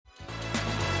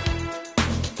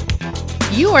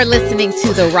You are listening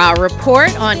to The Raw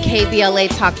Report on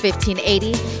KBLA Talk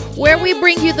 1580, where we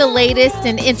bring you the latest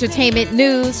in entertainment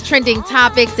news, trending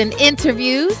topics, and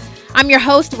interviews. I'm your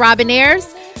host, Robin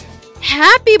Ayers.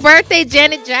 Happy birthday,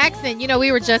 Janet Jackson. You know,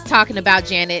 we were just talking about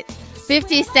Janet,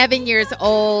 57 years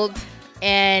old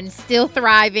and still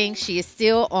thriving. She is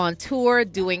still on tour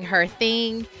doing her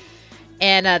thing.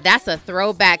 And that's a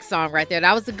throwback song right there.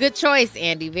 That was a good choice,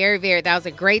 Andy. That was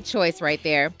a great choice right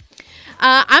there.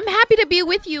 I'm happy to be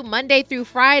with you Monday through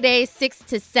Friday, 6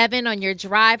 to 7 on your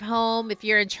drive home. If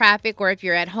you're in traffic or if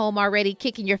you're at home already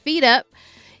kicking your feet up,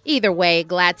 either way,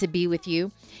 glad to be with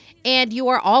you. And you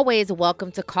are always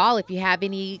welcome to call if you have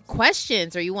any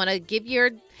questions or you want to give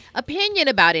your opinion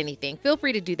about anything. Feel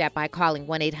free to do that by calling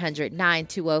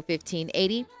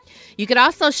 1-800-920-1580. You could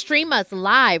also stream us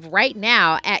live right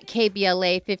now at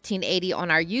KBLA 1580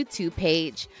 on our YouTube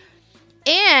page.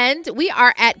 And we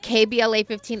are at KBLA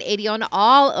 1580 on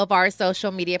all of our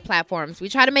social media platforms. We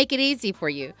try to make it easy for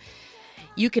you.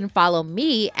 You can follow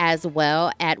me as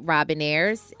well at Robin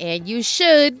Ayers, and you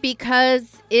should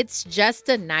because it's just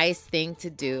a nice thing to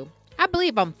do. I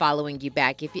believe I'm following you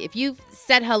back. If you've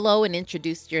said hello and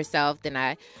introduced yourself, then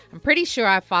I'm pretty sure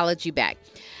I followed you back.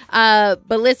 But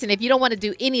listen, if you don't want to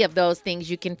do any of those things,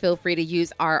 you can feel free to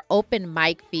use our open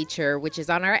mic feature, which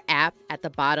is on our app at the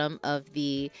bottom of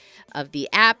the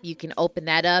app. You can open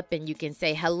that up and you can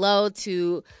say hello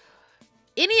to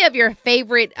any of your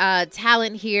favorite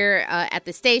talent here at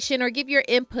the station or give your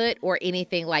input or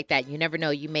anything like that. You never know.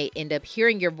 You may end up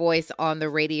hearing your voice on the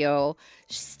radio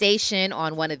station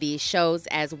on one of these shows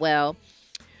as well.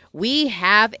 We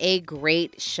have a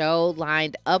great show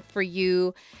lined up for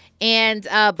you. And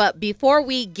but before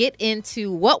we get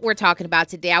into what we're talking about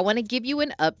today, I want to give you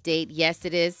an update. Yes,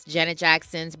 it is Janet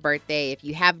Jackson's birthday. If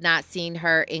you have not seen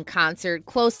her in concert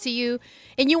close to you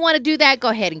and you want to do that, go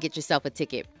ahead and get yourself a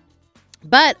ticket.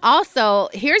 But also,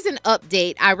 here's an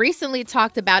update. I recently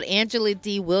talked about Angela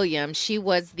D. Williams. She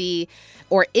was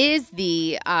is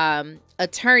the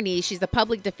attorney. She's the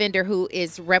public defender who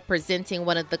is representing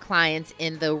one of the clients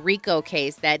in the RICO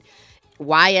case, that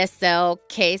YSL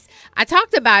case. I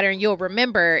talked about her, and you'll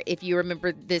remember, if you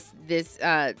remember this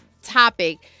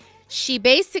topic, she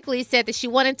basically said that she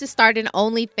wanted to start an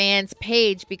OnlyFans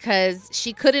page because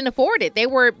she couldn't afford it. They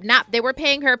were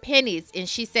paying her pennies, and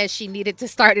she said she needed to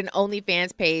start an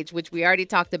OnlyFans page, which we already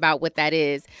talked about what that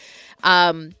is,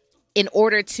 in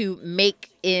order to make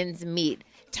ends meet.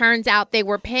 Turns out they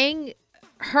were paying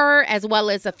her as well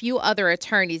as a few other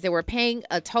attorneys. They were paying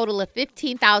a total of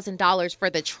 $15,000 for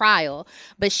the trial,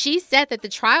 but she said that the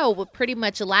trial would pretty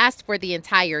much last for the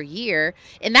entire year,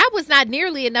 and that was not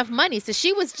nearly enough money. So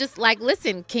she was just like,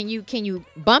 listen, can you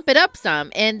bump it up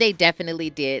some? And they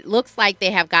definitely did. Looks like they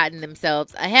have gotten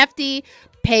themselves a hefty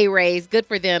pay raise. Good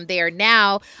for them. They are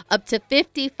now up to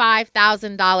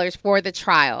 $55,000 for the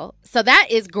trial. So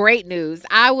that is great news.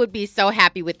 I would be so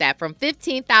happy with that. From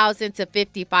 $15,000 to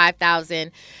 $55,000.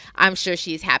 I'm sure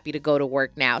she's happy to go to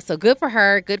work now. So good for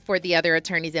her. Good for the other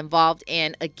attorneys involved.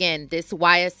 And again, this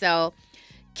YSL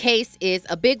case is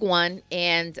a big one,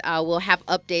 and we'll have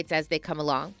updates as they come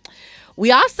along.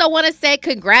 We also want to say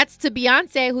congrats to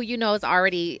Beyonce, who you know is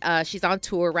already, she's on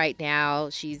tour right now.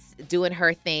 She's doing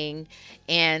her thing,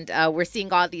 and we're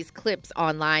seeing all these clips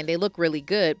online. They look really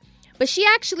good. But she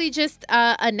actually just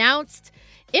announced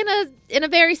in a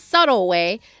very subtle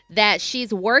way that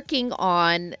she's working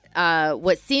on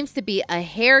what seems to be a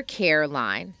hair care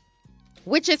line,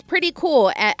 which is pretty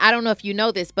cool. I don't know if you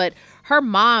know this, but her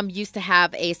mom used to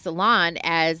have a salon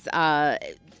as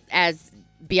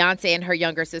Beyonce and her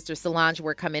younger sister Solange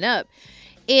were coming up.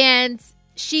 And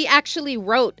she actually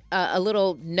wrote a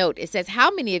little note. It says, how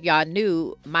many of y'all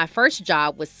knew my first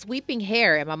job was sweeping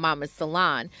hair in my mama's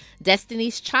salon?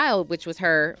 Destiny's Child, which was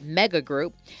her mega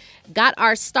group, got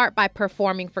our start by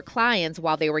performing for clients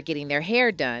while they were getting their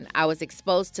hair done. I was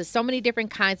exposed to so many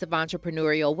different kinds of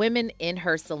entrepreneurial women in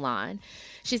her salon.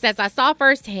 She says, I saw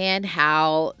firsthand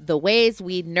how the ways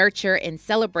we nurture and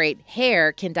celebrate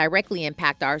hair can directly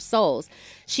impact our souls.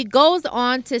 She goes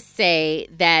on to say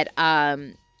that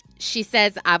she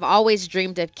says, I've always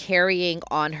dreamed of carrying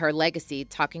on her legacy,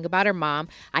 talking about her mom.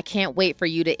 I can't wait for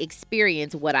you to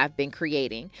experience what I've been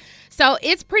creating. So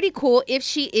it's pretty cool if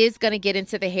she is going to get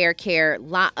into the hair care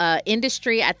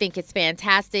industry. I think it's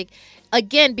fantastic.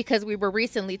 Again, because we were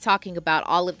recently talking about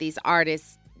all of these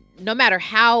artists. No matter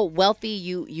how wealthy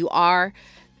you are,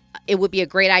 it would be a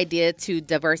great idea to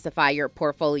diversify your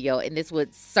portfolio. And this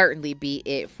would certainly be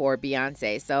it for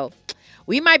Beyonce. So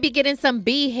we might be getting some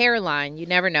B hairline. You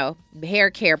never know.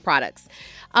 Hair care products.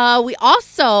 We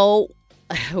also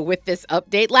with this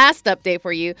last update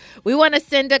for you, we want to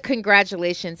send a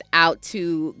congratulations out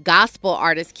to gospel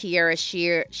artist Kiara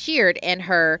Sheard and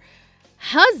her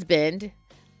husband,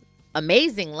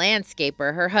 amazing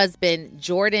landscaper, her husband,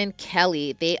 Jordan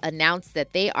Kelly. They announced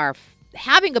that they are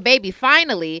having a baby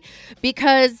finally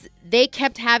because they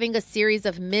kept having a series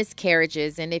of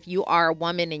miscarriages. And if you are a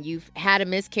woman and you've had a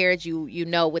miscarriage, you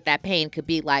know what that pain could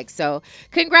be like. So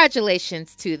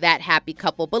congratulations to that happy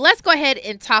couple. But let's go ahead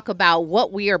and talk about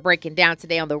what we are breaking down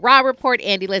today on the Raw Report.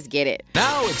 Andy, let's get it.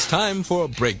 Now it's time for a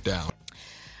breakdown.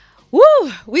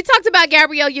 Woo! We talked about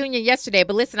Gabrielle Union yesterday,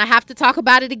 but listen, I have to talk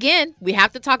about it again. We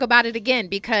have to talk about it again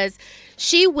because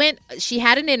she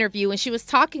had an interview and she was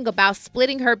talking about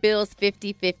splitting her bills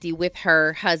 50-50 with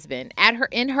her husband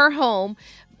in her home.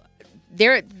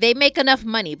 They make enough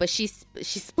money, but she's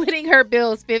splitting her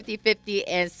bills 50-50,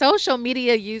 and social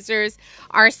media users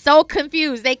are so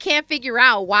confused. They can't figure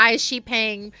out why is she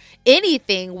paying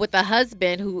anything with a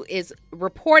husband who is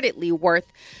reportedly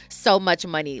worth so much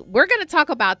money. We're going to talk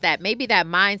about that, maybe that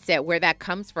mindset, where that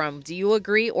comes from. Do you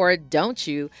agree or don't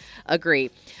you agree?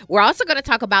 We're also going to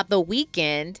talk about The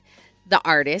Weeknd, the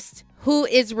artist, who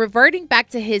is reverting back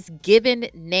to his given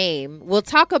name. We'll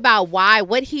talk about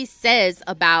what he says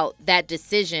about that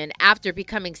decision after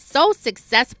becoming so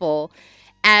successful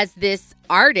as this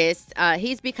artist.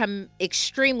 He's become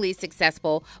extremely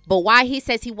successful, but why he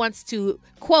says he wants to,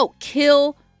 quote,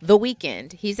 kill The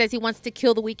Weeknd. He says he wants to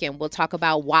kill The Weeknd. We'll talk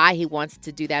about why he wants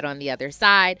to do that on the other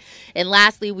side. And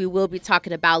lastly, we will be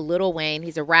talking about Lil Wayne.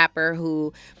 He's a rapper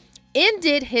who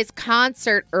ended his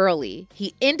concert early.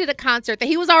 He ended a concert that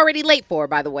he was already late for,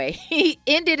 by the way. He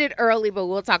ended it early, but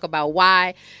we'll talk about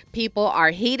why people are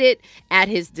heated at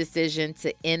his decision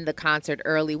to end the concert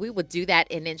early. We will do that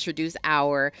and introduce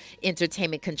our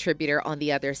entertainment contributor on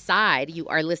the other side. You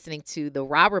are listening to The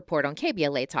Raw Report on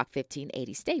KBLA Talk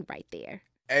 1580. Stay right there.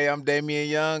 Hey, I'm Damian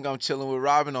Young. I'm chilling with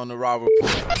Robin on The Raw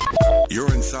Report.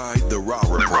 You're inside The Raw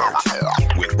Report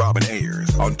with Robin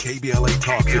Ayers on KBLA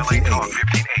Talk 1580.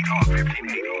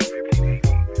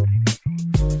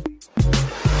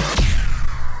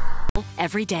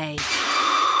 Every day.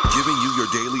 Giving you your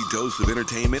daily dose of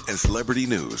entertainment and celebrity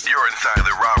news. You're inside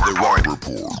The Raw Report. The Raw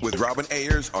Report with Robin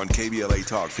Ayers on KBLA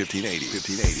Talk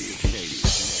 1580.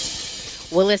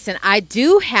 Well, listen, I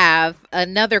do have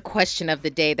another question of the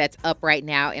day that's up right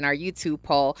now in our YouTube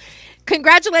poll.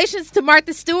 Congratulations to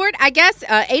Martha Stewart, I guess,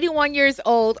 81 years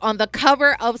old, on the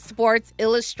cover of Sports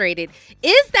Illustrated.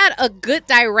 Is that a good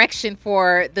direction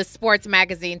for the sports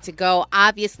magazine to go?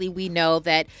 Obviously, we know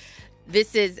that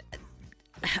this is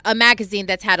a magazine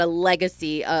that's had a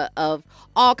legacy of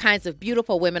all kinds of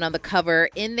beautiful women on the cover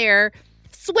in their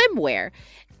swimwear.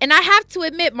 And I have to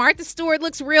admit, Martha Stewart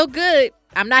looks real good.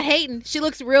 I'm not hating. She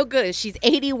looks real good. She's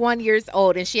 81 years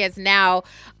old, and she is now,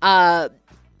 I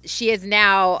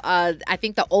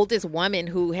think, the oldest woman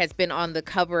who has been on the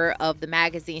cover of the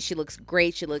magazine. She looks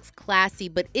great. She looks classy.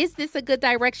 But is this a good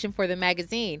direction for the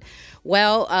magazine?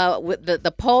 Well,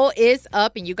 the poll is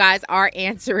up, and you guys are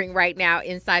answering right now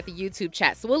inside the YouTube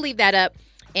chat. So we'll leave that up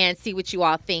and see what you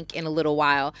all think in a little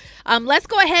while. Let's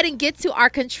go ahead and get to our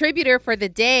contributor for the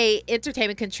day,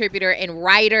 entertainment contributor and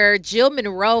writer Jill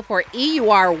Munroe for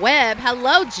EUR Web.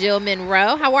 Hello, Jill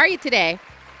Munroe. How are you today?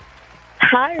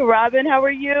 Hi, Robin. How are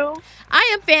you? I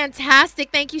am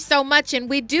fantastic. Thank you so much. And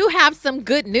we do have some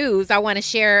good news I want to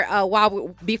share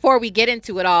before we get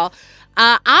into it all.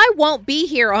 I won't be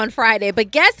here on Friday, but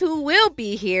guess who will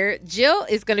be here? Jill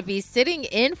is going to be sitting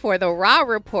in for the Raw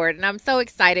Report, and I'm so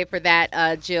excited for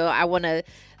that, Jill. I want to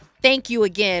thank you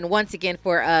once again,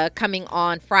 for coming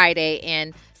on Friday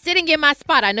and sitting in my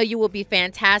spot. I know you will be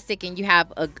fantastic, and you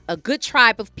have a good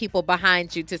tribe of people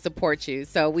behind you to support you,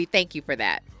 so we thank you for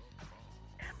that.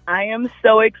 I am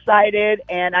so excited,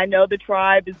 and I know the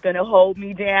tribe is going to hold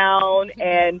me down,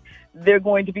 and they're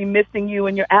going to be missing you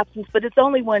in your absence, but it's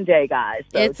only one day, guys.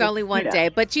 So it's only one day.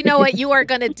 But you know what? You are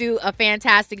going to do a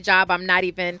fantastic job. I'm not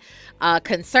even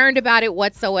concerned about it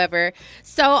whatsoever.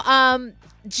 So,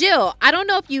 Jill, I don't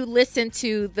know if you listened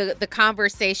to the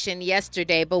conversation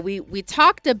yesterday, but we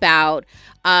talked about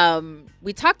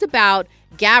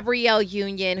Gabrielle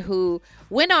Union, who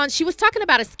went on. She was talking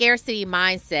about a scarcity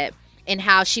mindset and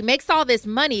how she makes all this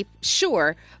money,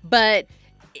 sure, but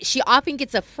she often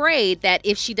gets afraid that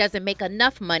if she doesn't make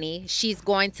enough money, she's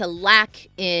going to lack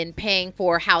in paying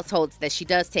for households that she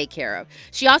does take care of.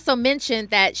 She also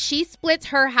mentioned that she splits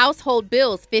her household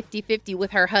bills 50-50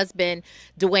 with her husband,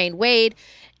 Dwyane Wade.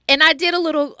 And I did a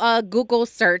little Google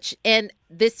search, and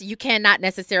this, you cannot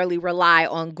necessarily rely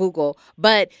on Google,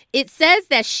 but it says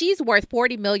that she's worth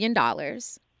 $40 million.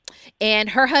 And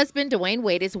her husband, Dwyane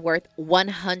Wade, is worth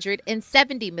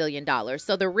 $170 million.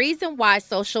 So the reason why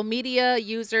social media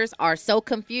users are so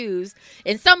confused,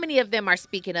 and so many of them are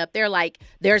speaking up, they're like,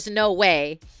 there's no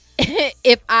way.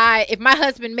 If my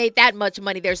husband made that much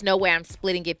money, there's no way I'm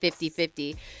splitting it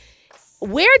 50-50.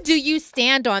 Where do you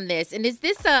stand on this? And is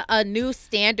this a new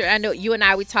standard? I know you and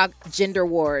we talk gender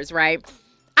wars, right?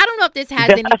 I don't know if this has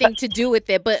anything to do with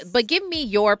it, but give me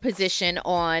your position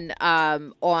on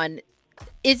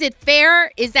is it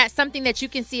fair? Is that something that you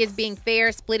can see as being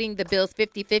fair, splitting the bills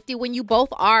 50-50 when you both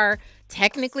are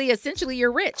technically, essentially,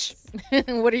 you're rich?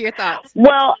 What are your thoughts?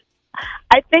 Well,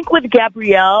 I think with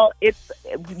Gabrielle,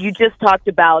 you just talked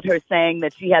about her saying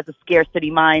that she has a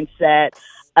scarcity mindset.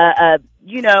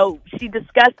 She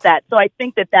discussed that. So I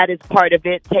think that is part of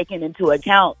it taken into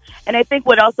account. And I think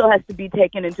what also has to be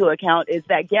taken into account is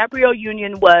that Gabrielle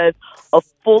Union was a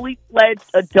fully fledged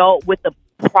adult with a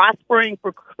prospering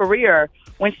career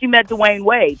when she met Dwyane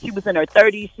Wade. She was in her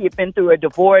 30s. She had been through a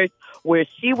divorce where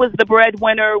she was the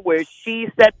breadwinner, where she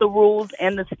set the rules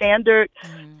and the standard.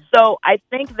 So I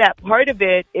think that part of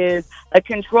it is a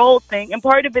control thing, and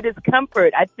part of it is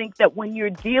comfort. I think that when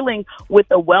you're dealing with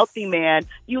a wealthy man,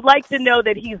 you like to know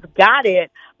that he's got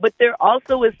it, but there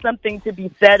also is something to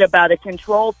be said about a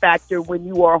control factor when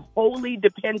you are wholly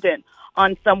dependent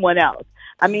on someone else.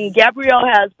 I mean, Gabrielle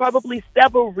has probably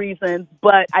several reasons,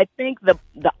 but I think the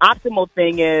optimal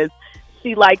thing is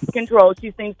she likes control.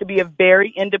 She seems to be a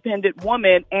very independent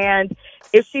woman, and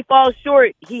if she falls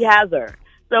short, he has her.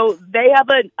 So they have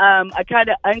a kind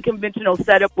of unconventional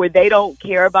setup where they don't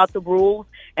care about the rules,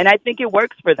 and I think it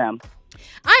works for them.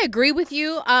 I agree with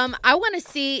you. I want to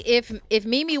see if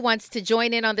Mimi wants to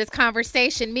join in on this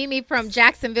conversation. Mimi from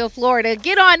Jacksonville, Florida.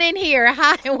 Get on in here.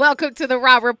 Hi, and welcome to the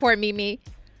Raw Report, Mimi.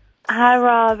 Hi,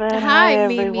 Robin. Hi,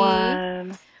 everyone.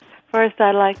 Mimi. First,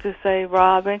 I'd like to say,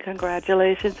 Robin,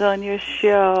 congratulations on your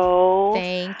show.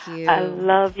 Thank you. I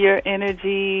love your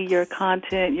energy, your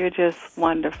content. You're just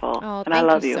wonderful. Oh, and I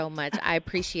love you so much. I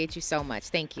appreciate you so much.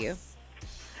 Thank you.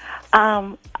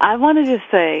 I want to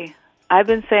just say, I've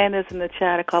been saying this in the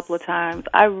chat a couple of times.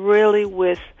 I really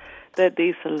wish that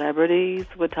these celebrities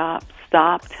would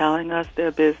stop telling us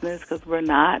their business because we're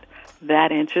not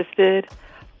that interested.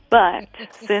 But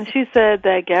since she said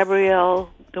that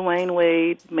Dwyane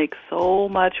Wade makes so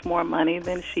much more money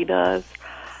than she does,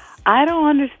 I don't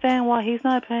understand why he's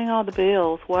not paying all the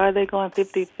bills. Why are they going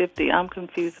 50-50? I'm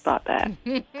confused about that.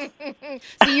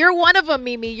 So you're one of them,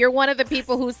 Mimi. You're one of the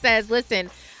people who says, listen,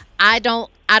 I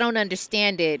don't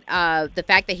understand it. The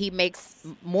fact that he makes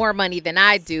more money than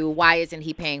I do, why isn't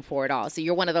he paying for it all? So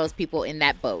you're one of those people in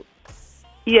that boat.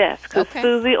 Yes, because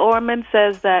Susie Orman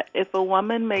says that if a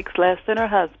woman makes less than her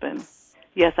husband,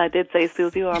 yes, I did say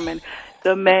Susie Orman,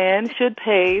 the man should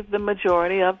pay the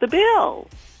majority of the bill.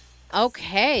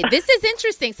 Okay, this is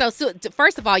interesting. So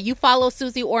first of all, you follow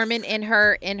Susie Orman in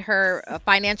her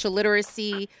financial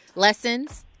literacy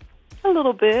lessons? A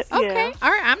little bit, okay. Yeah.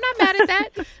 All right, I'm not mad at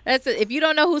that. If you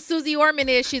don't know who Susie Orman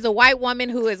is, she's a white woman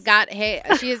who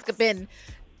she has been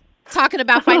talking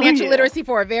about financial literacy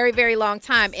for a very, very long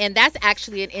time. And that's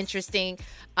actually an interesting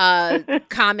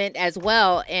comment as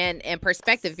well and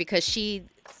perspective because she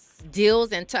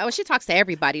deals and she talks to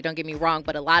everybody, don't get me wrong,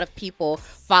 but a lot of people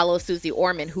follow Susie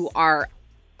Orman who are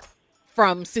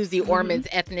from Susie Orman's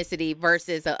ethnicity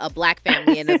versus a black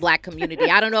family in the black community.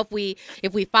 I don't know if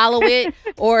we follow it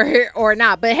or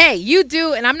not, but hey, you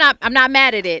do, and I'm not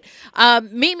mad at it.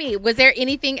 Mimi, was there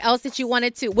anything else that you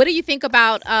wanted to? What do you think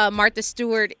about Martha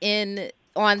Stewart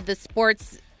on the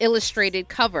Sports Illustrated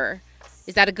cover?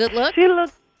 Is that a good look? She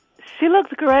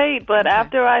looks great, but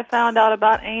after I found out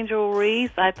about Angel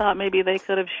Reese, I thought maybe they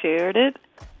could have shared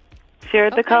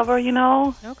the cover,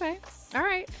 Okay. All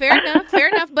right. Fair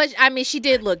enough. But, I mean, she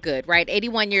did look good, right?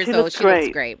 81 years old. She looks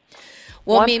great.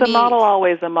 Well, once Mimi, a model,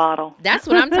 always a model. That's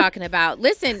what I'm talking about.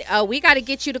 Listen, we got to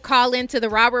get you to call into the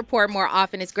Raw Report more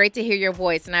often. It's great to hear your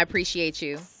voice, and I appreciate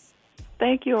you.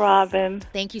 Thank you, Robin.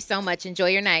 Thank you so much. Enjoy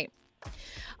your night.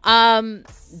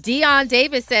 Dion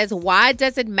Davis says, why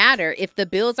does it matter if the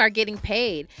bills are getting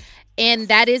paid? And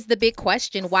that is the big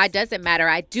question. Why does it matter?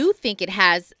 I do think it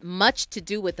has much to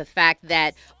do with the fact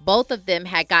that both of them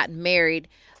had gotten married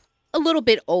a little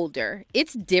bit older.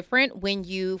 It's different when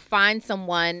you find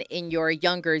someone in your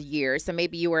younger years. So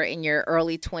maybe you were in your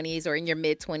early 20s or in your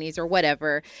mid 20s or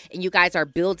whatever, and you guys are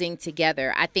building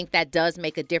together. I think that does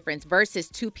make a difference versus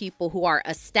two people who are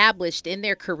established in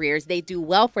their careers. They do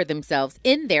well for themselves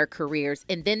in their careers,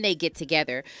 and then they get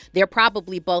together. They're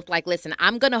probably both like, listen,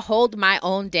 I'm going to hold my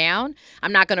own down.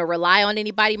 I'm not going to rely on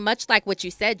anybody, much like what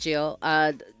you said, Jill.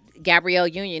 Gabrielle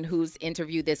Union, whose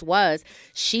interview this was,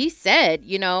 she said,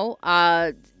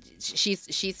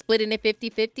 she's splitting it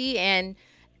 50-50, and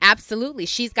absolutely,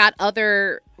 she's got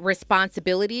other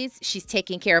responsibilities. She's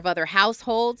taking care of other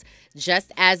households,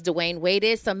 just as Dwyane Wade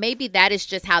is. So maybe that is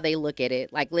just how they look at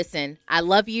it. Like, listen, I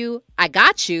love you, I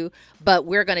got you, but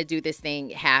we're going to do this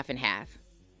thing half and half.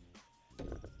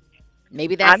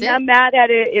 Maybe that's it. I'm not mad at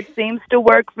it. It seems to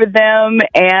work for them.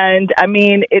 And, I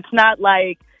mean, it's not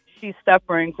like she's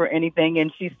suffering for anything,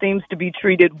 and she seems to be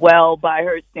treated well by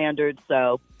her standards.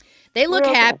 So they look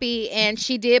happy, and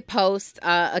she did post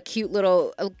a cute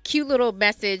little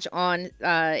message on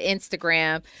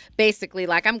Instagram, basically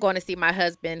like, I'm going to see my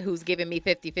husband who's giving me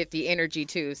 50-50 energy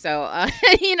too. So,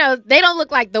 they don't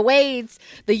look like the Wades,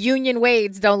 the Union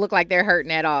Wades don't look like they're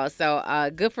hurting at all.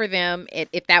 So good for them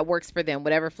if that works for them,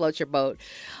 whatever floats your boat.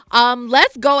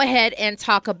 Let's go ahead and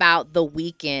talk about The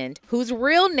Weeknd, whose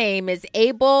real name is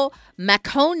Abel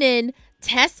Makonnen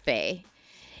Tesfaye.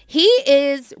 He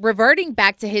is reverting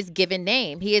back to his given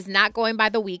name. He is not going by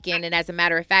The Weeknd. And as a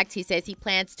matter of fact, he says he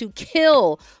plans to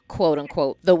kill, quote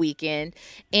unquote, The Weeknd.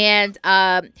 And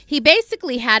he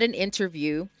basically had an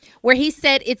interview where he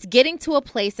said, it's getting to a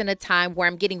place and a time where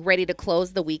I'm getting ready to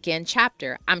close the Weeknd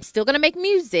chapter. I'm still going to make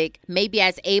music, maybe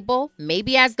as Abel,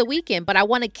 maybe as The Weeknd, but I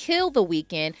want to kill The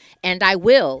Weeknd, and I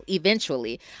will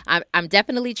eventually. I'm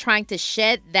definitely trying to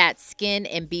shed that skin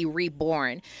and be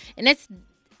reborn. And it's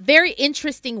very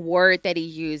interesting word that he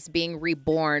used, being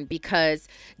reborn, because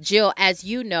Jill, as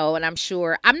you know, and I'm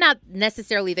sure, I'm not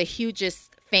necessarily the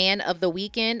hugest fan of The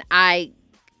Weeknd. I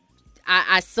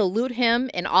salute him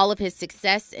and all of his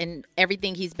success and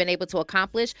everything he's been able to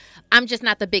accomplish. I'm just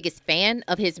not the biggest fan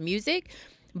of his music.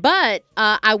 But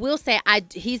I will say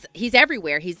he's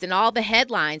everywhere. He's in all the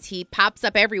headlines. He pops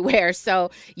up everywhere. So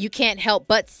you can't help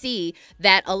but see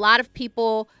that a lot of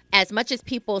people, as much as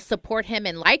people support him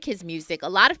and like his music, a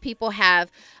lot of people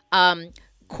have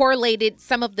correlated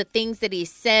some of the things that he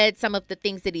said, some of the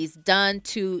things that he's done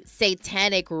to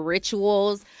satanic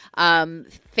rituals,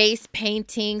 face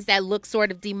paintings that look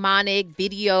sort of demonic,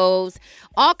 videos,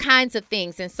 all kinds of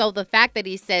things. And so the fact that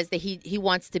he says that he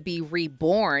wants to be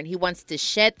reborn, he wants to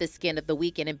shed the skin of The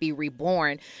Weeknd and be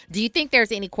reborn. Do you think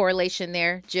there's any correlation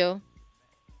there, Jill?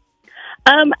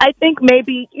 I think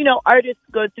maybe, artists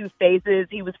go through phases.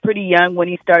 He was pretty young when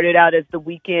he started out as The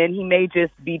Weeknd. He may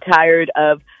just be tired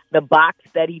of the box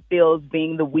that he feels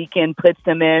being The Weeknd puts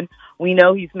him in. We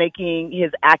know he's making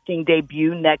his acting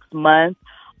debut next month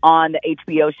on the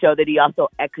HBO show that he also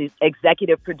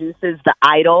executive produces, The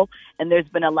Idol. And there's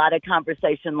been a lot of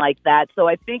conversation like that. So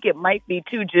I think it might be,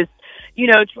 too, just,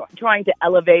 trying to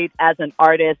elevate as an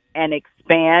artist and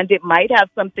expand. It might have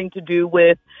something to do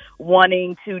with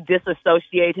wanting to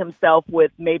disassociate himself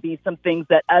with maybe some things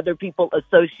that other people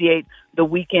associate The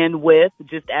Weeknd with,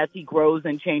 just as he grows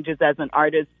and changes as an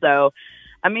artist. So,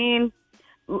 I mean,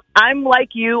 I'm like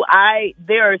you.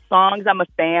 There are songs, I'm a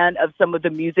fan of some of the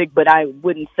music, but I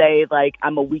wouldn't say like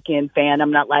I'm a Weeknd fan.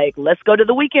 I'm not like, let's go to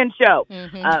the Weeknd show.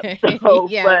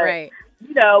 Right.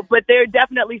 But there are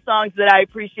definitely songs that I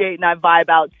appreciate and I vibe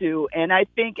out to. And I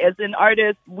think as an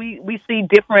artist, we see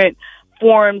different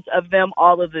forms of them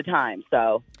all of the time.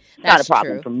 So it's not a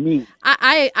problem for me.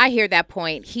 I hear that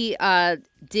point. He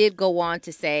did go on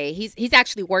to say he's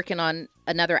actually working on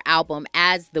another album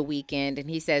as The Weeknd. And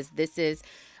he says this is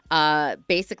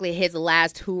basically his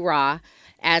last hoorah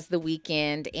as The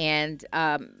Weeknd. And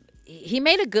he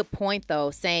made a good point, though,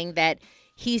 saying that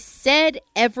he said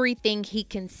everything he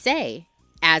can say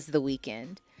as The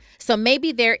Weeknd. So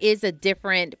maybe there is a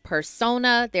different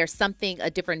persona. There's a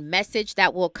different message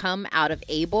that will come out of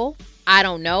Abel. I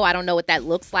don't know. I don't know what that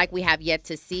looks like. We have yet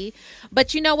to see.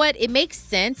 But you know what? It makes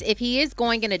sense if he is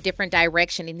going in a different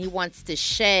direction and he wants to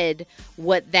shed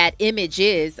what that image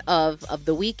is of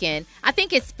The Weeknd. I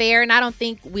think it's fair, and I don't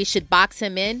think we should box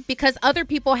him in because other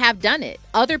people have done it.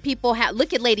 Other people have.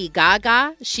 Look at Lady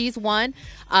Gaga. She's one.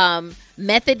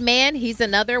 Method Man, he's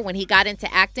another when he got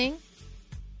into acting.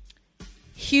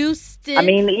 Houston. I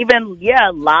mean, even,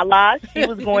 Lala. She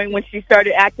was going when she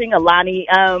started acting. Alani,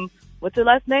 what's her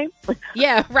last name?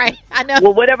 Yeah, right. I know.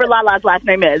 Well, whatever Lala's last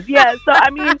name is. Yeah, so,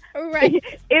 I mean, right.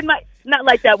 It might, not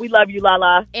like that. We love you,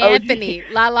 Lala. Anthony.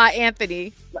 Lala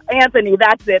Anthony. Anthony,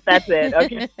 that's it.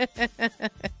 Okay.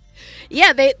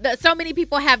 Yeah, so many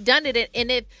people have done it,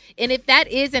 and if that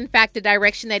is in fact the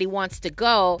direction that he wants to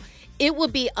go, it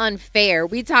would be unfair.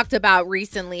 We talked about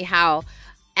recently how,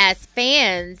 as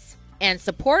fans and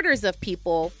supporters of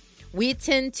people, we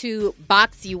tend to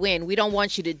box you in. We don't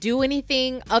want you to do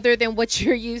anything other than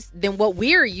what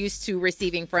we're used to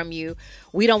receiving from you.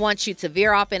 We don't want you to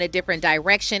veer off in a different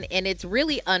direction. And it's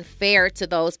really unfair to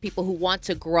those people who want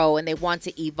to grow and they want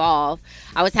to evolve.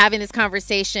 I was having this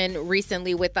conversation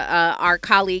recently with our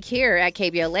colleague here at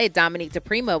KBLA, Dominique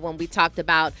DePrima, when we talked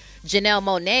about Janelle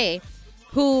Monáe,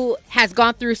 who has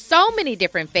gone through so many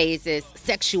different phases: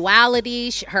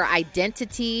 sexuality, her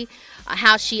identity,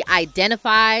 how she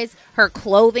identifies, her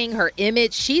clothing, her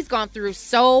image. She's gone through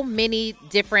so many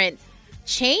different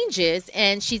changes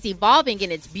and she's evolving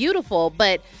and it's beautiful.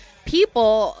 But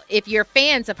people, if you're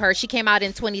fans of her, she came out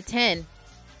in 2010.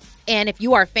 And if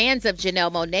you are fans of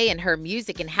Janelle Monáe and her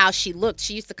music and how she looked,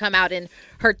 she used to come out in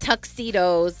her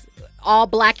tuxedos, all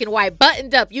black and white,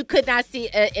 buttoned up. You could not see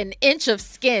an inch of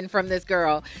skin from this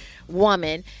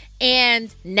woman.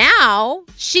 And now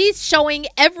she's showing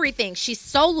everything. She's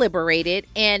so liberated,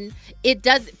 and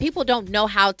people don't know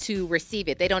how to receive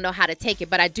it. They don't know how to take it.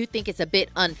 But I do think it's a bit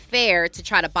unfair to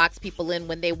try to box people in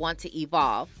when they want to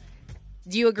evolve.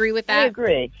 Do you agree with that? I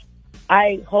agree.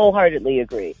 I wholeheartedly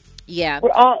agree. Yeah.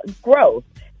 We're all growth.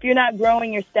 If you're not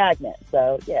growing, you're stagnant.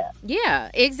 So, yeah.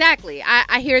 Yeah, exactly.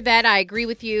 I hear that. I agree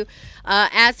with you.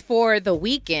 As for the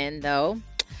Weeknd, though,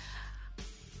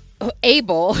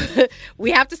 Abel,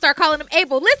 we have to start calling him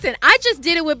Abel. Listen, I just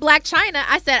did it with Black China.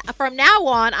 I said, from now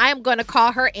on, I am going to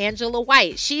call her Angela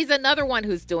White. She's another one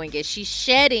who's doing it. She's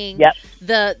shedding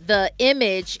the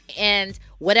image and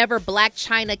whatever Black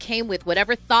China came with,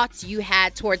 whatever thoughts you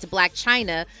had towards Black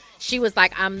China. She was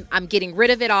like, I'm getting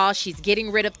rid of it all. She's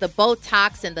getting rid of the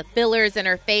Botox and the fillers in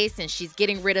her face, and she's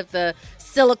getting rid of the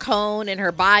silicone in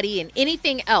her body and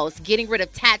anything else, getting rid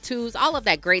of tattoos, all of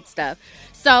that great stuff.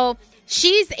 So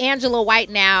she's Angela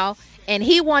White now, and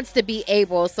he wants to be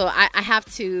Abel. So I have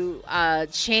to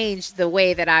change the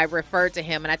way that I refer to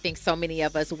him, and I think so many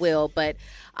of us will. But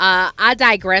I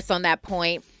digress on that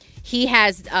point. He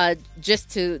has,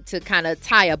 just to kind of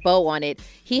tie a bow on it,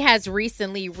 he has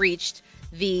recently reached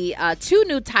the 2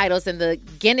 new titles in the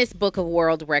Guinness Book of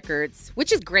World Records,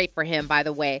 which is great for him, by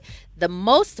the way. The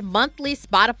most monthly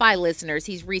Spotify listeners,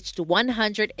 he's reached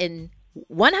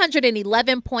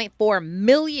 111.4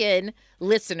 million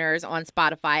listeners on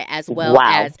Spotify, as well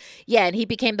as, and he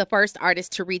became the first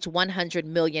artist to reach 100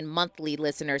 million monthly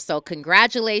listeners. So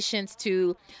congratulations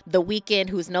to The Weeknd,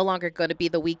 who's no longer going to be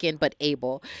The Weeknd, but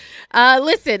Abel.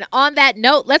 Listen, on that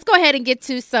note, let's go ahead and get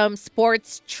to some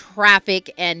sports,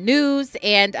 traffic, and news,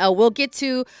 and we'll get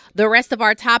to the rest of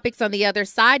our topics on the other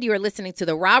side. You are listening to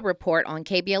The Rob Report on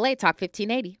KBLA Talk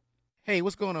 1580. Hey,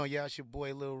 what's going on, y'all? It's your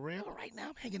boy, Lil Wayne. Right now,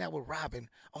 I'm hanging out with Robin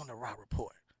on The Rob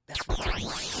Report. That's right.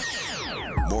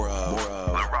 More of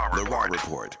The Rob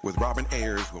Report with Robin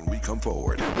Ayers when we come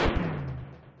forward.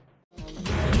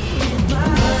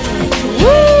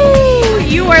 Woo!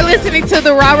 You are listening to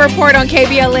The Rob Report on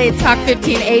KBLA Talk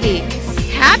 1580.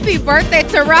 Happy birthday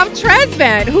to Rob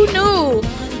Tresvant. Who knew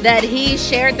that he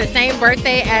shared the same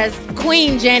birthday as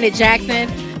Queen Janet Jackson?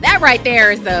 That right there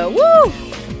is the woo!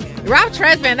 Rob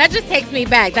Tresvant, that just takes me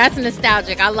back. That's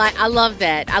nostalgic. I love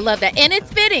that. And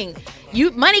it's fitting.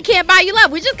 Money can't buy you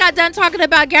love. We just got done talking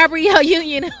about Gabrielle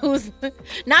Union, who's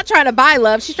not trying to buy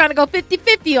love. She's trying to go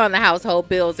 50-50 on the household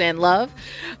bills and love.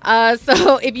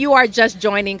 So if you are just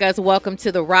joining us, welcome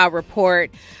to the Raw Report.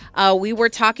 We were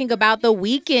talking about The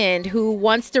Weeknd, who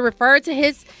wants to revert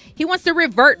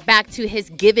back to his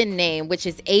given name, which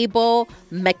is Abel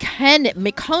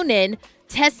Mekonnen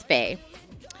Tesfaye.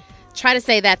 Try to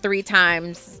say that 3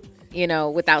 times,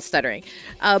 without stuttering.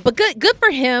 But good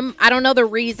for him. I don't know the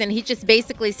reason. He just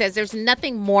basically says there's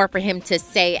nothing more for him to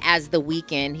say as The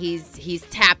Weeknd. He's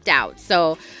tapped out.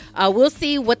 So we'll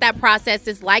see what that process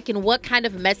is like and what kind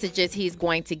of messages he's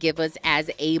going to give us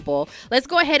as Abel. Let's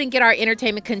go ahead and get our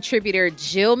entertainment contributor,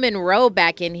 Jill Munroe,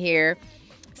 back in here.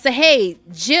 So, hey,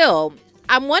 Jill,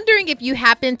 I'm wondering if you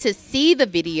happen to see the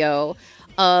video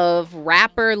of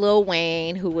rapper Lil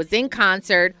Wayne, who was in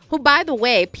concert, who, by the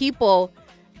way, people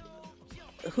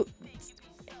who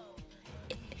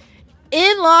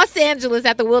in Los Angeles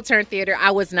at the Wiltern Theater, I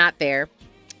was not there.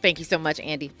 Thank you so much,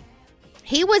 Andy.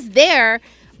 He was there,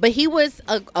 but he was,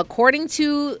 according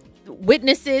to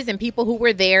witnesses and people who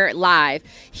were there live,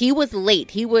 he was late.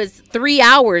 He was 3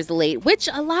 hours late, which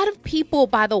a lot of people,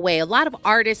 by the way, a lot of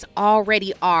artists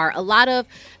already are.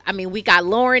 We got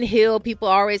Lauryn Hill. People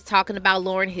are always talking about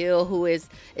Lauryn Hill, who is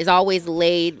always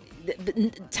late.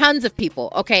 Tons of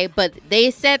people, okay? But they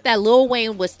said that Lil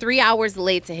Wayne was 3 hours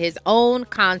late to his own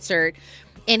concert,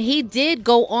 and he did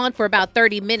go on for about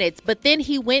 30 minutes, but then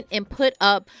he went and put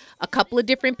up a couple of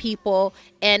different people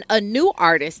and a new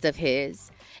artist of his.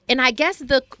 And I guess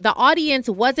the audience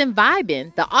wasn't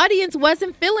vibing. The audience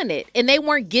wasn't feeling it. And they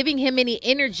weren't giving him any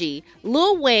energy.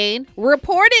 Lil Wayne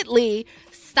reportedly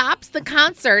stops the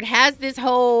concert, has this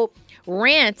whole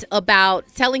rant about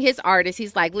telling his artists,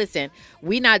 he's like, listen,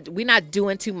 we not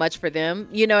doing too much for them.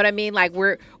 You know what I mean? Like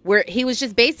he was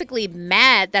just basically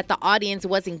mad that the audience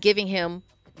wasn't giving him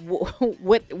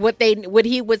what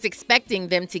he was expecting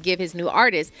them to give his new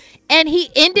artist. And he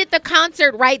ended the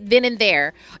concert right then and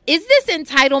there. Is this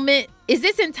entitlement?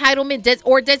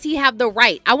 Does he have the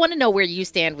right? I want to know where you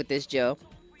stand with this, Jill.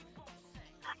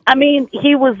 I mean,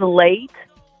 he was late,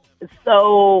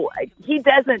 so he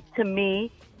doesn't, to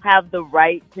me, have the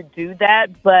right to do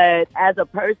that. But as a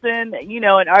person,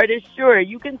 an artist, sure,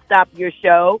 you can stop your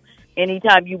show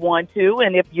anytime you want to.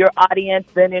 And if your audience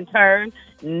then in turn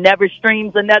never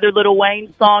streams another Lil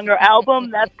Wayne song or album,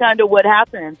 that's kind of what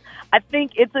happens. I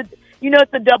think it's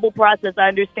a double process. I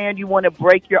understand you want to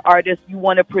break your artist, you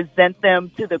want to present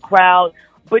them to the crowd,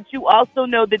 but you also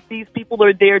know that these people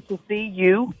are there to see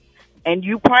you and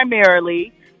you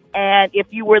primarily. And if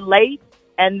you were late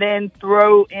and then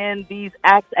throw in these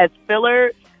acts as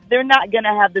filler, they're not going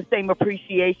to have the same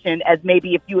appreciation as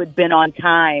maybe if you had been on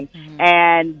time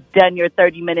and done your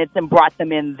 30 minutes and brought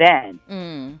them in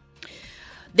then.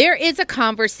 There is a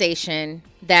conversation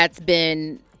that's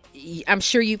been, I'm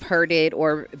sure you've heard it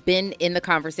or been in the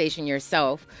conversation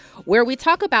yourself, where we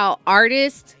talk about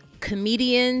artists,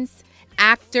 comedians,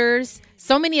 actors,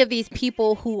 so many of these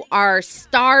people who are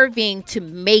starving to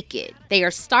make it. They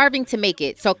are starving to make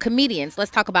it. So comedians, let's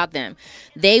talk about them.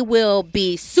 They will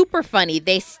be super funny.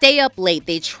 They stay up late.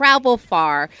 They travel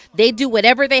far. They do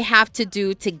whatever they have to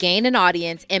do to gain an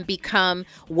audience and become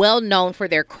well known for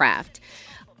their craft.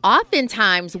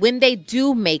 Oftentimes, when they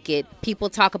do make it,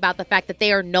 people talk about the fact that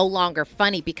they are no longer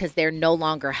funny because they're no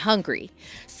longer hungry.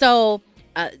 So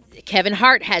Kevin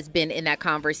Hart has been in that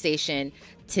conversation.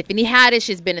 Tiffany Haddish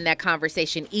has been in that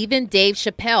conversation. Even Dave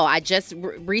Chappelle. I just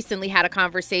recently had a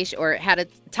conversation or had a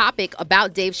topic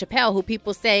about Dave Chappelle, who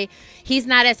people say he's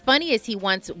not as funny as he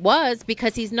once was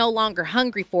because he's no longer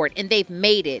hungry for it, and they've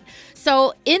made it.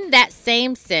 So in that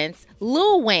same sense,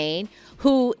 Lil Wayne,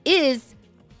 who is,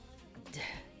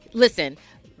 listen,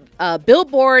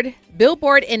 Billboard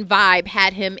and Vibe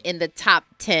had him in the top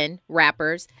 10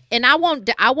 rappers, and I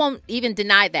won't even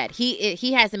deny that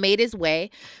he has made his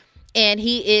way. And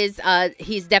he's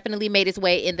definitely made his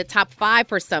way in the top 5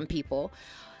 for some people.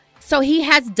 So he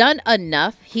has done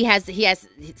enough. He has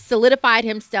solidified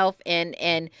himself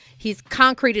and he's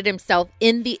concreted himself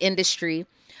in the industry.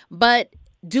 But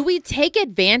do we take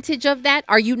advantage of that?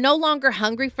 Are you no longer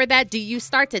hungry for that? Do you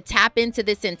start to tap into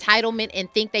this entitlement and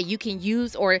think that you can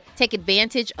use or take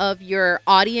advantage of your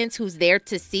audience who's there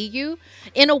to see you?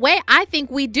 In a way, I think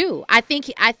we do. I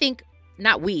think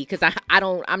not we, because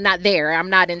I'm not there. I'm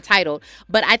not entitled.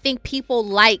 But I think people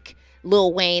like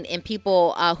Lil Wayne and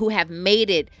people who have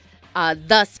made it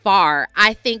thus far,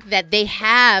 I think that they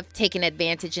have taken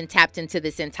advantage and tapped into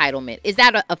this entitlement. Is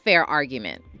that a fair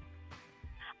argument?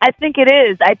 I think it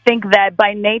is. I think that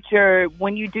by nature,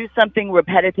 when you do something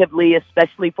repetitively,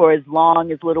 especially for as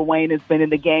long as Lil Wayne has been in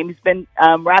the game, he's been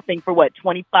rapping for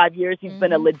 25 years. He's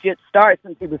been a legit star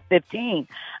since he was 15.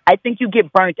 I think you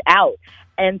get burnt out.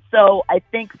 And so I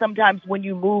think sometimes when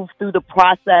you move through the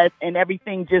process and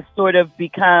everything just sort of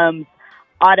becomes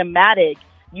automatic,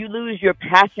 you lose your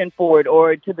passion for it,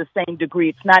 or to the same degree,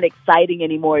 it's not exciting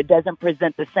anymore. It doesn't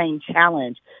present the same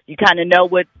challenge. You kind of know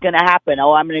what's going to happen.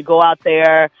 Oh, I'm going to go out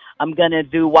there. I'm going to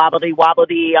do wobbly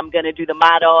wobbly. I'm going to do the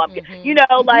motto.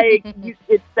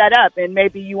 It's set up, and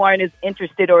maybe you aren't as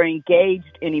interested or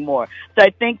engaged anymore. So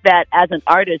I think that as an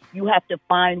artist, you have to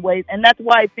find ways. And that's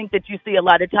why I think that you see a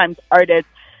lot of times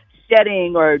artists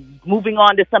shedding or moving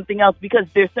on to something else because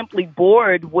they're simply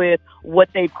bored with what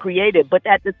they've created. But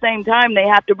at the same time, they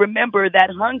have to remember that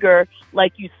hunger,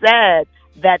 like you said,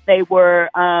 that they were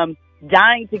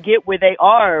dying to get where they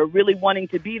are, really wanting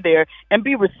to be there, and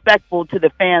be respectful to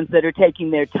the fans that are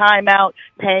taking their time out,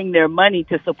 paying their money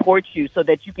to support you so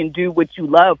that you can do what you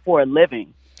love for a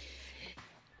living.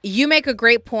 You make a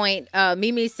great point.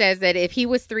 Mimi says that if he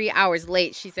was 3 hours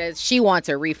late, she says she wants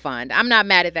a refund. I'm not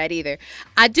mad at that either.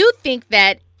 I do think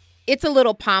that it's a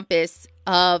little pompous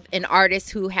of an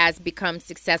artist who has become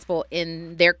successful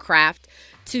in their craft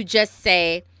to just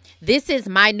say, this is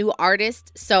my new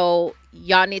artist, so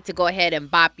y'all need to go ahead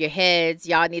and bop your heads.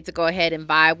 Y'all need to go ahead and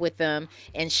vibe with them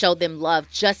and show them love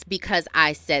just because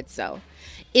I said so.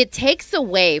 It takes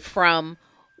away from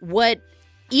what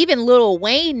even Lil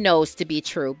Wayne knows to be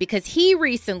true, because he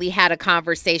recently had a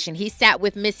conversation. He sat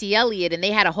with Missy Elliott and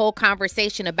they had a whole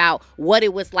conversation about what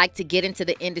it was like to get into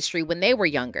the industry when they were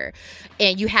younger.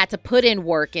 And you had to put in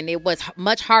work and it was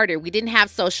much harder. We didn't have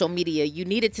social media. You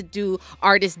needed to do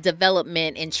artist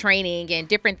development and training and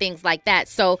different things like that.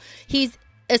 So he's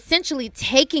essentially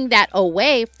taking that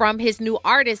away from his new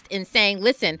artist and saying,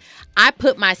 listen, I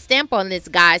put my stamp on this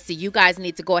guy, so you guys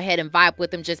need to go ahead and vibe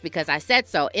with him just because I said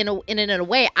so. In a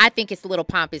way, I think it's a little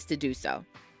pompous to do so.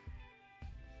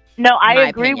 No, I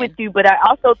agree with you, but I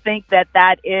also think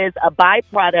that is a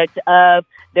byproduct of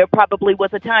there probably was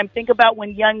a time. Think about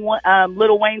when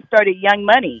Lil Wayne started Young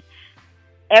Money.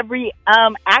 Every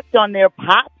act on there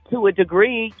popped to a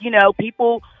degree. You know,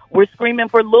 people were screaming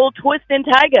for Lil Twist and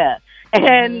Tyga.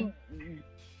 And,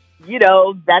 you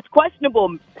know, that's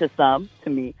questionable to some, to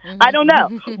me. I don't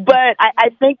know. But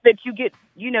I think that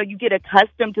you get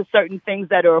accustomed to certain things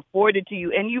that are afforded to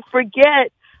you and you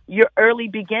forget your early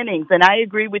beginnings. And I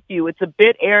agree with you. It's a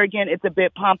bit arrogant. It's a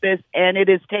bit pompous, and it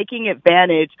is taking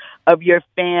advantage of your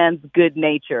fans' good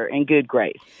nature and good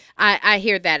grace. I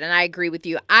hear that, and I agree with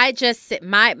you.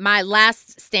 My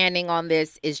last standing on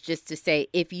this is just to say,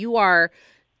 if you are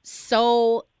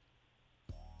so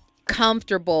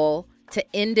comfortable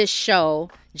to end a show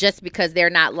just because they're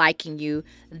not liking you,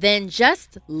 then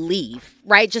just leave,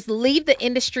 right? Just leave the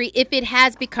industry if it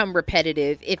has become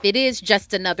repetitive, if it is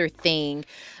just another thing.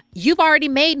 You've already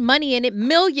made money in it,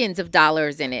 millions of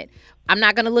dollars in it. I'm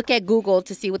not going to look at Google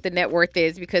to see what the net worth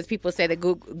is because people say that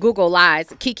Google lies.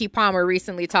 Keke Palmer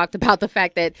recently talked about the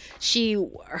fact that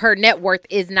her net worth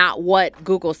is not what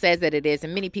Google says that it is.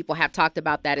 And many people have talked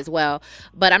about that as well.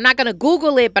 But I'm not going to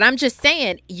Google it. But I'm just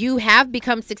saying, you have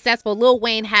become successful. Lil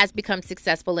Wayne has become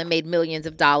successful and made millions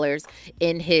of dollars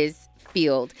in his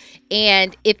field.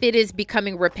 And if it is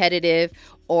becoming repetitive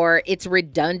or it's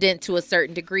redundant to a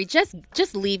certain degree, just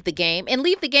leave the game, and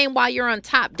leave the game while you're on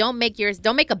top. Don't make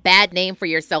a bad name for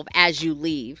yourself as you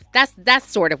leave.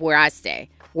 That's sort of where I stay.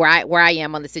 Where I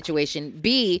am on the situation.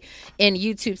 B in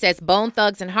YouTube says Bone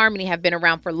Thugs and Harmony have been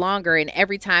around for longer, and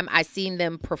every time I seen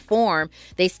them perform,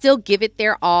 they still give it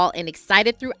their all and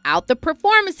excited throughout the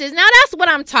performances. Now that's what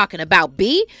I'm talking about,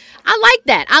 B. I like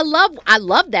that. I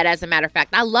love that, as a matter of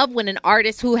fact. I love when an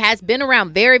artist who has been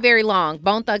around very, very long,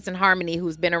 Bone Thugs and Harmony,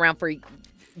 who's been around for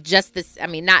just this, I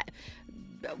mean, not,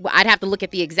 I'd have to look at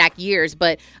the exact years,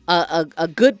 but a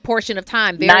good portion of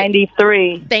time.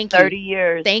 93. Thank you. 30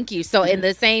 years. Thank you. So in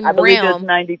the same I believe realm. it's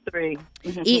 93.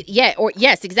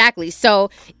 Yes, exactly. So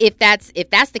if that's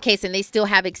the case and they still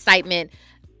have excitement,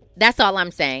 that's all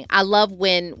I'm saying. I love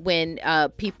when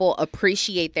people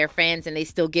appreciate their fans and they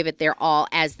still give it their all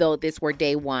as though this were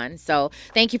day one. So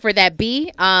thank you for that,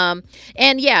 B.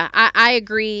 And yeah, I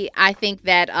agree. I think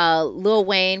that Lil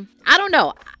Wayne, I don't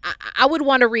know. I would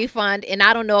want a refund, and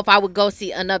I don't know if I would go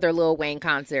see another Lil Wayne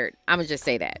concert. I'm going to just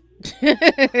say that.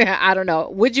 I don't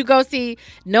know. Would you go see,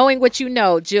 knowing what you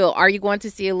know, Jill, are you going to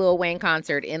see a Lil Wayne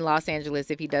concert in Los Angeles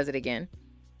if he does it again?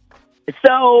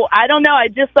 So, I don't know. I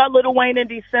just saw Lil Wayne in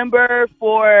December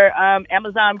for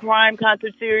Amazon Prime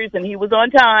concert series, and he was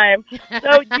on time.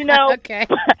 So, you know, okay.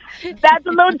 That's a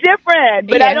little different.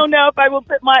 But yeah. I don't know if I will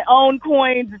put my own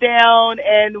coins down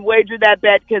and wager that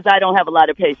bet because I don't have a lot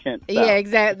of patience. So. Yeah,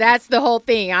 exactly. That's the whole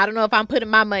thing. I don't know if I'm putting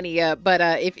my money up, but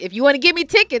if you want to give me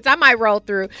tickets, I might roll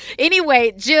through.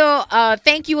 Anyway, Jill,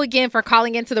 thank you again for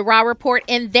calling into the Raw Report,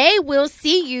 and they will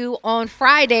see you on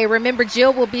Friday. Remember,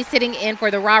 Jill will be sitting in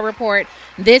for the Raw Report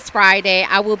this Friday.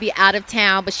 I will be out of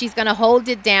town, but she's going to hold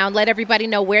it down. Let everybody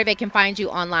know where they can find you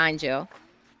online, Jill.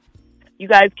 You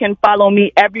guys can follow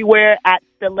me everywhere at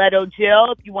Stiletto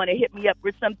Jill. If you want to hit me up for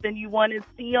something you want to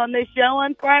see on the show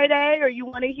on Friday or you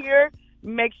want to hear,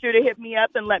 make sure to hit me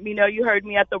up and let me know you heard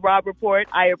me at the Raw Report.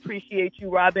 I appreciate you,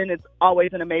 Robin. It's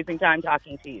always an amazing time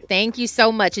talking to you. Thank you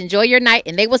so much. Enjoy your night,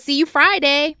 and they will see you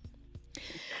Friday.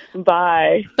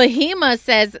 Bye. Fahima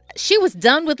says she was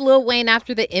done with Lil Wayne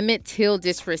after the Emmett Till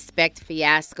disrespect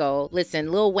fiasco. Listen,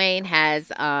 Lil Wayne has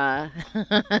set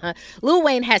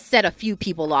a few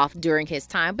people off during his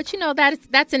time, but you know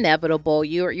that's inevitable.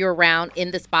 You're around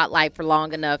in the spotlight for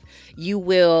long enough, you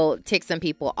will tick some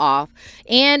people off.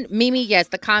 And Mimi, yes,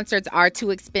 the concerts are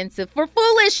too expensive for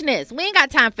foolishness. We ain't got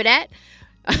time for that.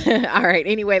 All right.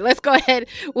 Anyway, let's go ahead.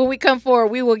 When we come forward,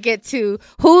 we will get to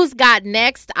Who's Got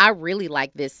Next. I really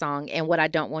like this song and what I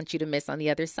don't want you to miss on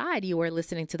the other side. You are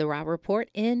listening to The Raw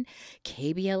Report in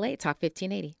KBLA Talk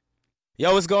 1580.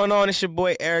 Yo, what's going on? It's your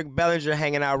boy Eric Bellinger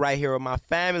hanging out right here with my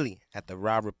family at The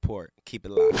Raw Report. Keep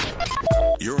it locked.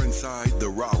 You're inside The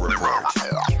Raw Report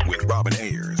with Robin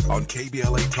Ayers on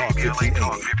KBLA Talk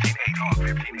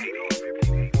 1580.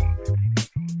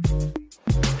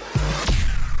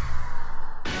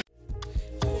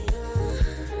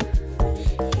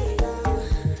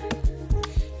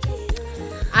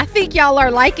 think y'all are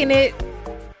liking it.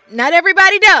 Not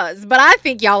everybody does, but I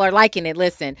think y'all are liking it.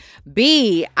 Listen,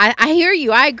 B, I hear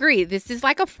you. I agree. This is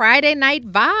like a Friday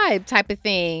night vibe type of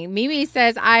thing. Mimi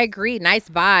says, I agree. Nice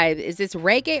vibe. Is this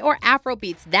reggae or Afro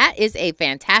beats? That is a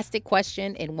fantastic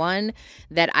question and one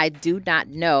that I do not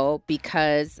know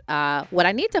because what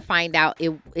I need to find out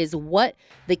is what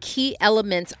the key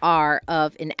elements are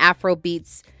of an Afro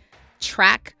beats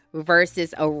track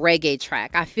versus a reggae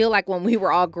track. I feel like when we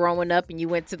were all growing up and you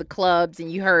went to the clubs and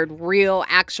you heard real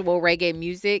actual reggae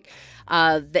music,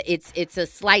 it's a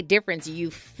slight difference.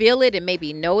 You feel it and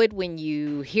maybe know it when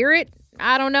you hear it.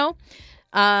 I don't know.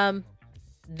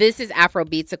 This is Afro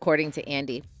beats according to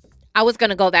Andy. I was going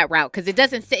to go that route because it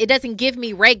doesn't give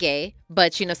me reggae,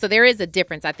 but so there is a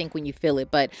difference I think when you feel it,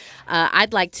 but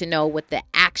I'd like to know what the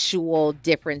actual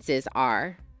differences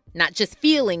are. Not just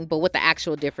feeling, but what the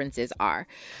actual differences are.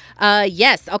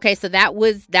 Yes. Okay. So that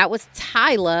was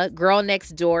Tyla, Girl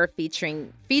Next Door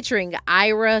featuring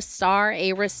Ira Star.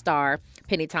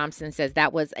 Penny Thompson says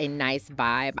that was a nice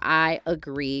vibe. I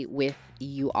agree with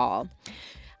you all.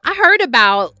 I heard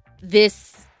about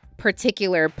this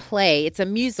particular play. It's a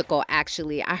musical,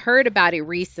 actually. I heard about it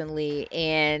recently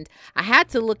and I had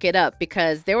to look it up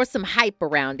because there was some hype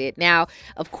around it. Now,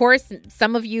 of course,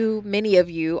 many of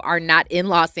you are not in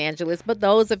Los Angeles, but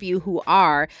those of you who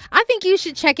are, I think you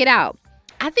should check it out.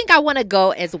 I think I want to go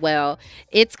as well.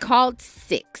 It's called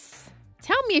Six.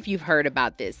 Tell me if you've heard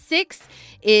about this. Six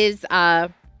is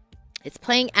it's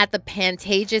playing at the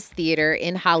Pantages Theater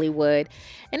in Hollywood.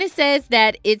 And it says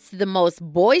that it's the most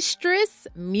boisterous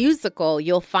musical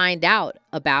you'll find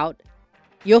about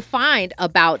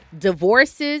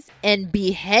divorces and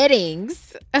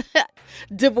beheadings.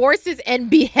 Divorces and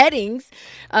beheadings.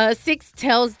 Six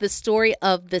tells the story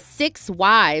of the 6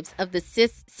 wives of the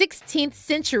 16th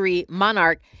century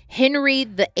monarch Henry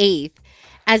VIII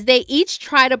as they each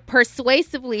try to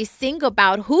persuasively sing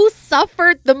about who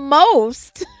suffered the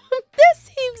most.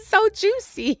 This seems so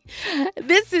juicy.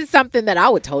 This is something that I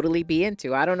would totally be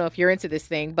into. I don't know if you're into this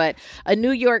thing, but a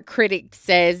New York critic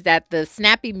says that the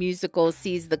snappy musical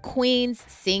sees the queens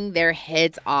sing their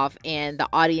heads off and the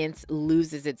audience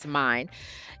loses its mind.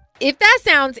 If that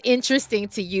sounds interesting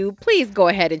to you, please go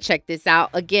ahead and check this out.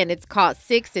 Again, it's called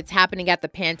Six. It's happening at the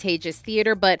Pantages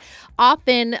Theater, but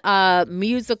often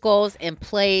musicals and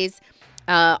plays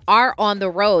are on the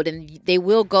road and they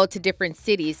will go to different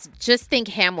cities. Just think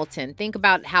Hamilton. Think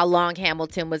about how long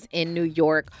Hamilton was in New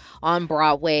York on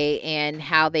Broadway and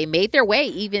how they made their way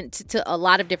even to a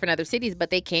lot of different other cities, but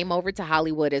they came over to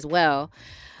Hollywood as well.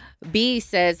 B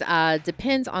says,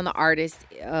 depends on the artist,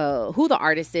 who the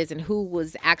artist is and who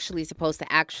was actually supposed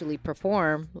to actually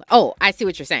perform. Oh, I see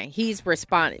what you're saying.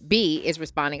 B is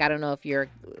responding. I don't know if you're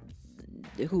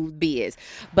who B is,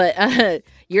 but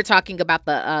you're talking about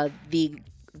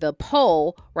the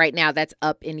poll right now that's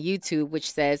up in YouTube,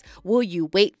 which says, will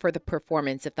you wait for the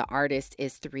performance if the artist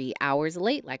is 3 hours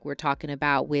late, like we're talking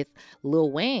about with Lil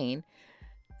Wayne?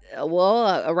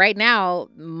 Well, right now,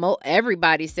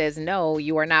 everybody says, no,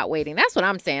 you are not waiting. That's what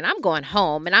I'm saying. I'm going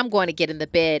home and I'm going to get in the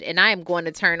bed and I am going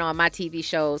to turn on my TV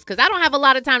shows because I don't have a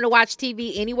lot of time to watch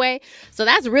TV anyway. So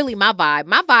that's really my vibe.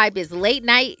 My vibe is late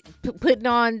night, putting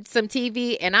on some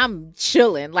TV and I'm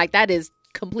chilling. Like that is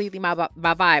completely my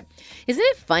vibe. Isn't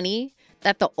it funny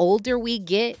that the older we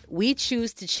get, we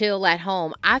choose to chill at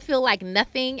home? I feel like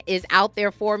nothing is out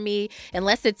there for me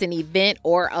unless it's an event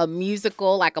or a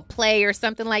musical, like a play or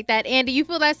something like that. Andy, you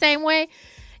feel that same way?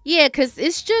 Yeah, because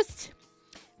it's just,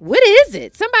 what is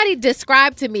it? Somebody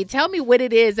describe to me, tell me what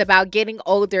it is about getting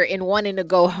older and wanting to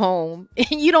go home.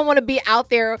 And you don't want to be out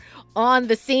there on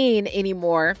the scene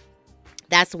anymore.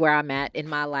 That's where I'm at in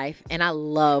my life. And I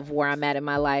love where I'm at in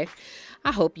my life.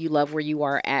 I hope you love where you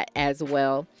are at as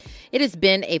well. It has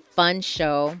been a fun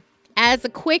show. As a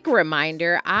quick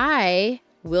reminder, I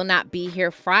will not be here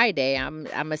Friday. I'm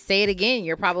going to say it again.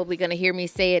 You're probably going to hear me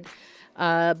say it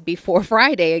before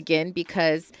Friday again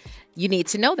because you need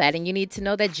to know that. And you need to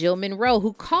know that Jill Munroe,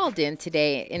 who called in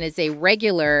today and is a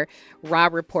regular Raw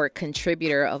Report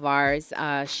contributor of ours,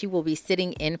 she will be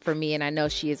sitting in for me. And I know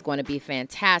she is going to be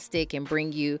fantastic and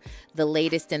bring you the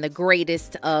latest and the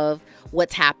greatest of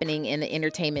what's happening in the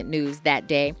entertainment news that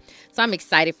day. So I'm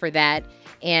excited for that.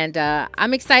 And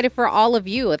I'm excited for all of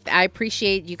you. I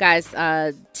appreciate you guys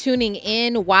tuning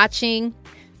in, watching.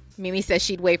 Mimi says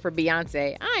she'd wait for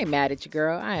Beyonce. I ain't mad at you,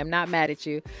 girl. I am not mad at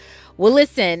you. Well,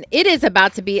 listen, it is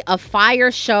about to be a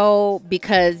fire show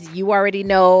because you already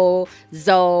know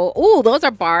Zoe. Ooh, those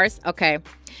are bars. Okay.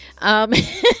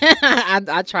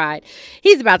 I tried.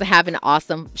 He's about to have an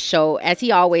awesome show, as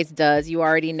he always does. You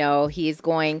already know he is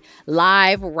going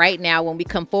live right now. When we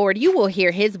come forward, you will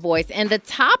hear his voice. And the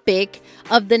topic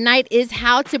of the night is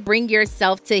how to bring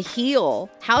yourself to heal,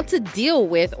 how to deal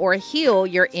with or heal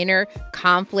your inner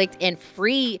conflict and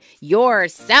free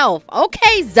yourself.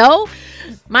 Okay, Zoe.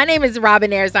 My name is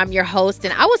Robin Ayers. I'm your host,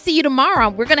 and I will see you tomorrow.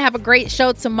 We're going to have a great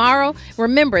show tomorrow.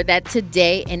 Remember that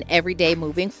today and every day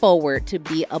moving forward to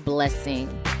be a blessing.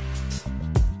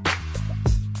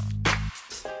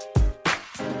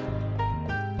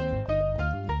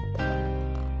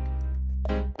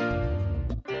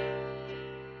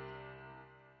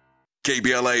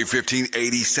 KBLA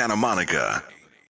 1580 Santa Monica.